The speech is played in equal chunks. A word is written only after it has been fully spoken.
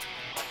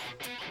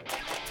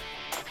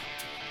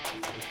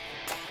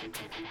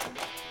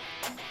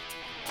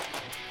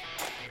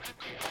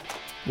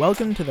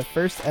Welcome to the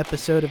first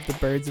episode of the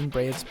Birds and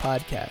Braves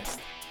podcast.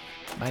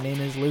 My name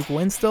is Luke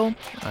Winstall,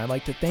 and I'd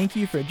like to thank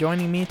you for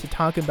joining me to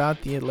talk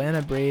about the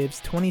Atlanta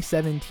Braves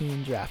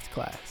 2017 draft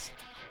class.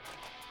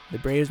 The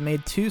Braves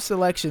made two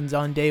selections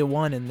on day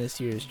one in this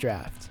year's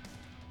draft.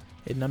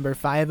 At number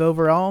 5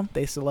 overall,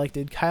 they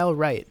selected Kyle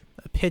Wright,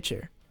 a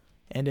pitcher,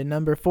 and at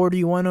number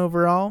 41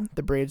 overall,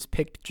 the Braves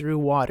picked Drew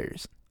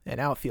Waters, an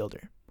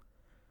outfielder.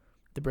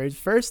 The Braves'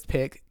 first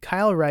pick,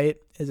 Kyle Wright,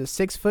 is a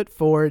 6'4",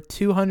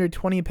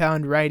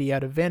 220-pound righty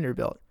out of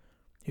Vanderbilt,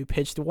 who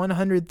pitched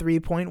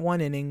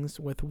 103.1 innings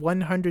with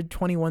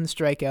 121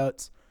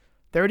 strikeouts,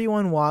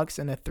 31 walks,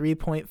 and a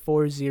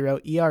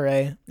 3.40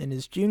 ERA in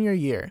his junior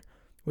year,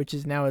 which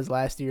is now his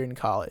last year in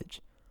college.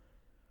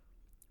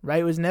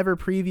 Wright was never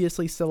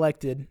previously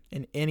selected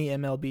in any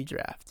MLB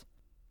draft.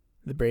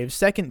 The Braves'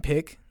 second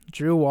pick,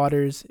 Drew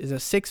Waters, is a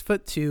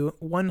 6'2",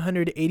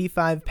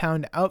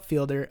 185-pound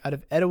outfielder out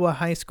of Etowah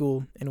High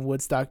School in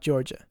Woodstock,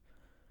 Georgia.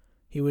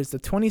 He was the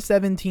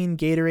 2017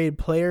 Gatorade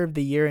Player of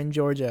the Year in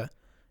Georgia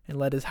and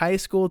led his high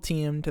school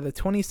team to the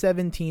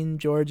 2017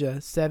 Georgia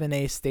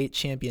 7A State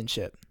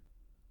Championship.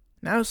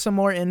 Now some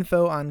more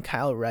info on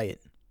Kyle Wright.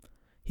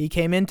 He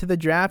came into the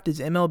draft as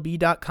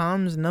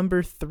MLB.com's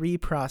number 3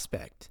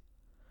 prospect.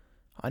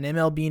 On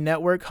MLB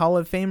Network, Hall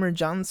of Famer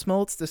John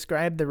Smoltz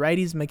described the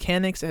righty's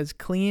mechanics as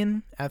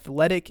clean,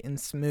 athletic, and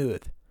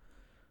smooth.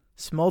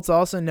 Smoltz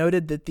also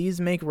noted that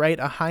these make Wright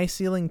a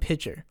high-ceiling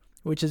pitcher,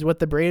 which is what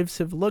the Braves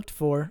have looked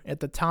for at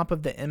the top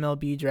of the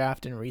MLB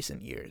draft in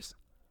recent years.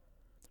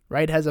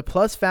 Wright has a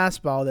plus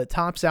fastball that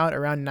tops out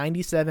around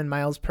 97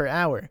 miles per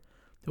hour,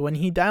 but when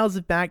he dials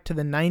it back to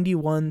the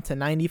 91 to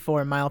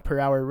 94 mile per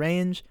hour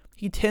range,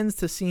 he tends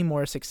to see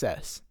more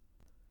success.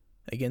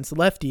 Against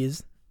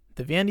lefties,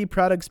 the Vandy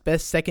product's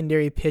best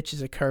secondary pitch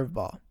is a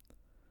curveball.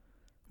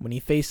 When he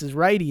faces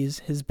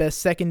righties, his best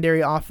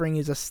secondary offering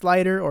is a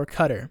slider or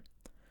cutter.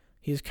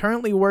 He is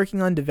currently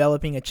working on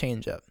developing a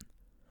changeup.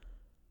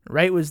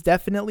 Wright was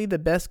definitely the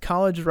best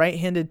college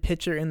right-handed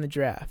pitcher in the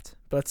draft,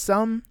 but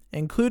some,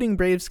 including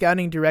Braves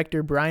scouting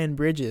director Brian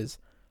Bridges,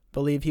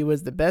 believe he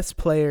was the best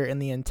player in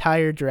the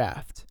entire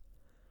draft.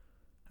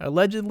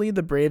 Allegedly,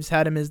 the Braves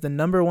had him as the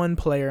number 1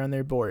 player on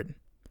their board.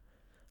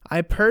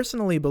 I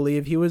personally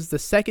believe he was the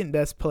second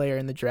best player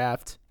in the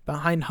draft,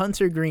 behind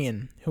Hunter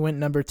Green, who went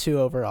number 2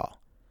 overall.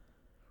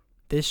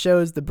 This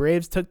shows the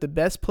Braves took the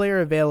best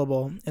player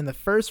available in the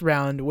first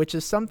round, which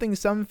is something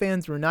some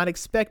fans were not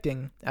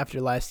expecting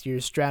after last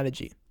year's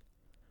strategy.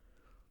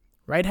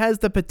 Wright has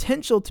the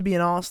potential to be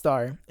an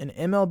all-star, and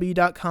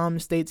MLB.com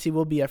states he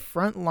will be a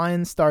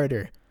front-line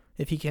starter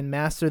if he can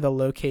master the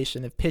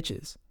location of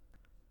pitches.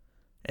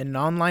 In an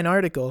online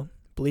article,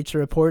 Bleacher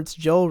Report's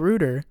Joel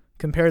Reuter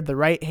compared the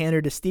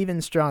right-hander to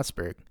Steven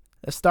Strasburg,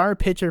 a star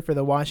pitcher for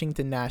the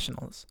Washington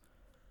Nationals.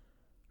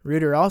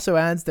 Reuter also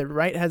adds that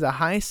Wright has a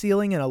high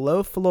ceiling and a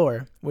low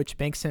floor, which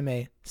makes him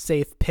a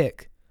safe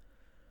pick.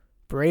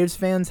 Braves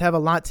fans have a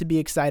lot to be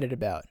excited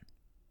about.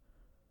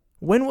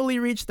 When will he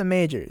reach the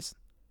majors?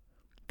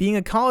 Being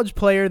a college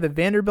player, the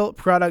Vanderbilt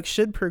product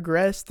should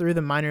progress through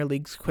the minor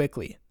leagues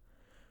quickly.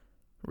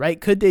 Wright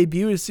could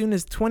debut as soon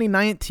as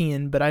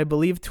 2019, but I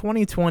believe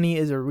 2020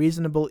 is a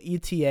reasonable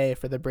ETA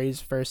for the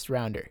Braves' first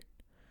rounder.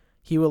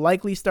 He will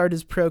likely start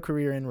his pro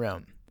career in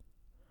Rome.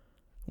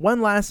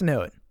 One last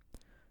note.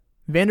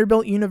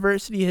 Vanderbilt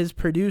University has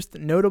produced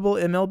notable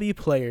MLB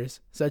players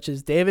such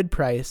as David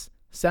Price,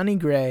 Sonny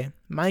Gray,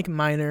 Mike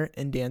Minor,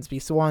 and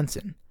Dansby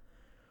Swanson.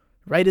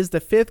 Wright is the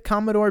 5th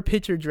Commodore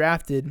pitcher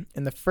drafted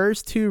in the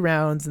first 2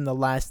 rounds in the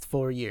last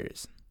 4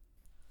 years.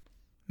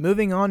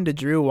 Moving on to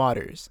Drew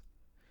Waters.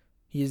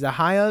 He is a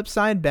high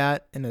upside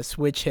bat and a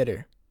switch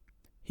hitter.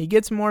 He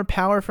gets more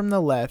power from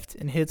the left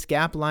and hits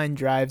gap line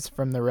drives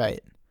from the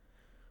right.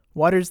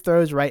 Waters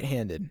throws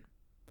right-handed.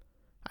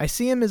 I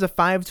see him as a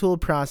 5-tool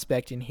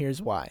prospect, and here's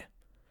why.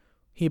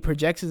 He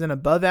projects as an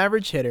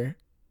above-average hitter,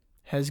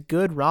 has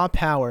good raw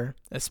power,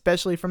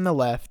 especially from the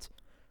left,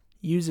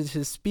 uses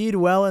his speed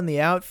well in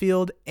the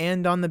outfield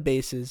and on the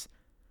bases,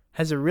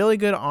 has a really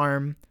good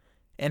arm,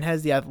 and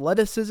has the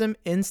athleticism,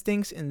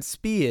 instincts, and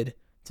speed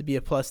to be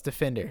a plus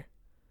defender.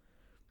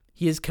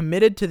 He is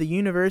committed to the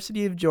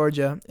University of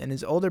Georgia, and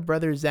his older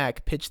brother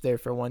Zach pitched there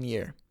for 1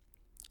 year.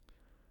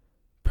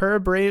 Per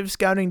Braves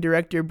scouting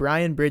director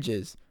Brian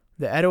Bridges,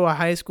 the Etowah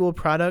High School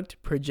product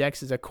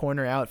projects as a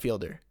corner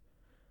outfielder.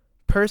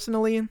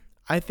 Personally,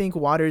 I think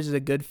Waters is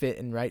a good fit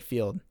in right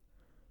field.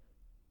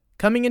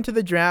 Coming into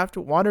the draft,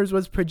 Waters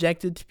was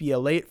projected to be a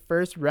late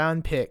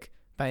first-round pick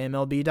by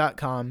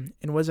MLB.com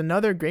and was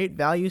another great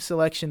value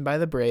selection by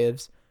the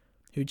Braves,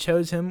 who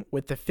chose him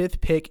with the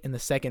 5th pick in the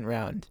 2nd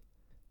round.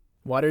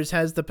 Waters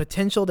has the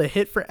potential to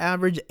hit for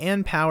average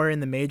and power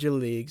in the major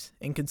leagues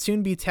and could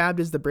soon be tabbed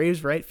as the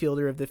Braves' right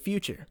fielder of the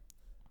future.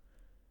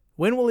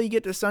 When will he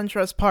get to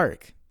SunTrust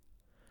Park?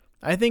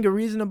 I think a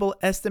reasonable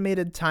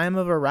estimated time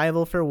of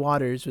arrival for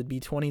Waters would be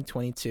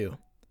 2022.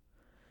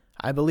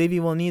 I believe he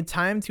will need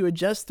time to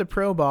adjust to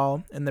pro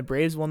ball, and the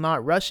Braves will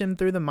not rush him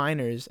through the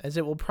minors as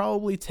it will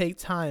probably take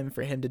time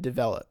for him to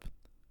develop.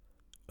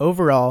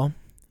 Overall,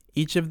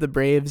 Each of the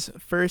Braves'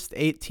 first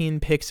 18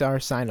 picks are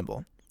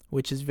signable,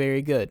 which is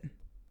very good.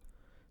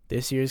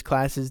 This year's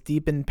class is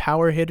deep in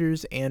power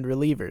hitters and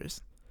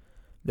relievers.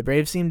 The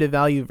Braves seem to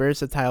value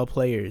versatile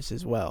players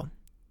as well.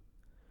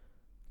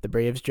 The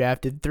Braves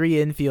drafted 3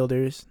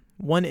 infielders,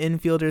 1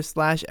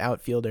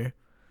 infielder/outfielder,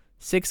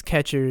 6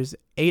 catchers,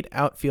 8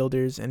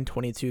 outfielders, and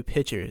 22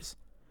 pitchers,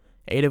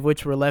 8 of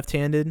which were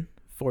left-handed,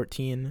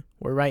 14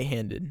 were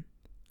right-handed.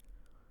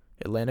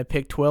 Atlanta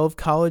picked 12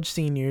 college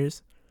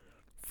seniors,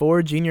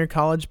 4 junior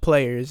college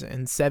players,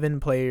 and 7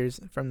 players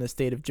from the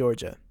state of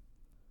Georgia.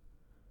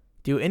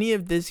 Do any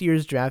of this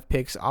year's draft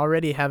picks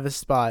already have a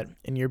spot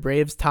in your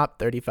Braves' top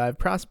 35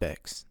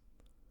 prospects?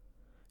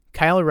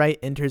 Kyle Wright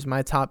enters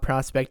my top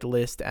prospect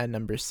list at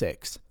number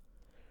 6.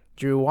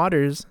 Drew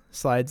Waters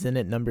slides in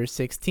at number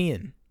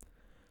 16.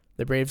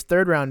 The Braves'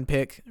 third-round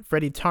pick,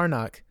 Freddie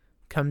Tarnok,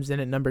 comes in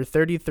at number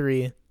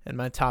 33 in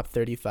my top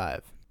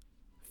 35.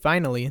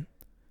 Finally,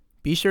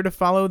 be sure to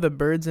follow the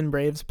Birds and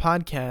Braves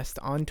podcast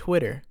on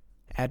Twitter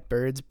at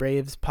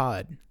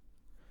BirdsBravesPod.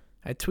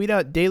 I tweet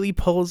out daily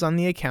polls on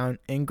the account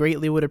and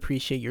greatly would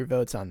appreciate your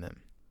votes on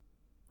them.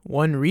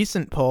 One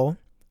recent poll,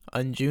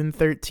 on June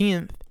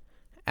 13th,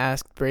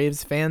 asked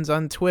Braves fans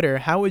on Twitter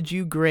how would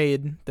you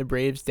grade the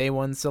Braves' Day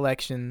 1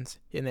 selections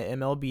in the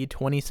MLB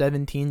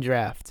 2017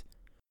 draft.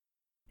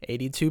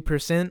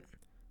 82%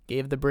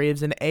 gave the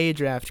Braves an A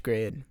draft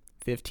grade,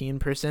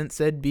 15%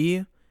 said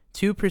B,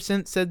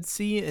 2% said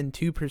C, and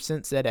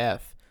 2% said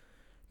F.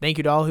 Thank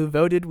you to all who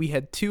voted. We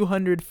had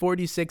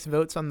 246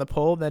 votes on the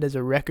poll. That is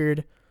a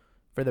record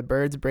for the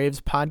Birds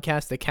Braves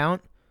podcast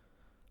account.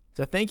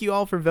 So thank you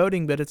all for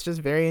voting, but it's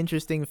just very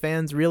interesting.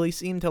 Fans really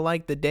seem to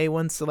like the Day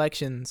 1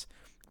 selections,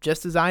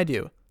 just as I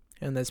do,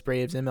 in this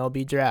Braves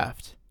MLB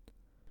draft.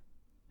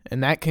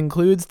 And that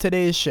concludes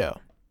today's show.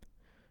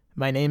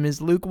 My name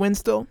is Luke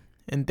Winstall,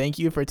 and thank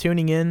you for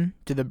tuning in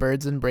to the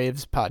Birds and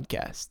Braves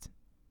podcast.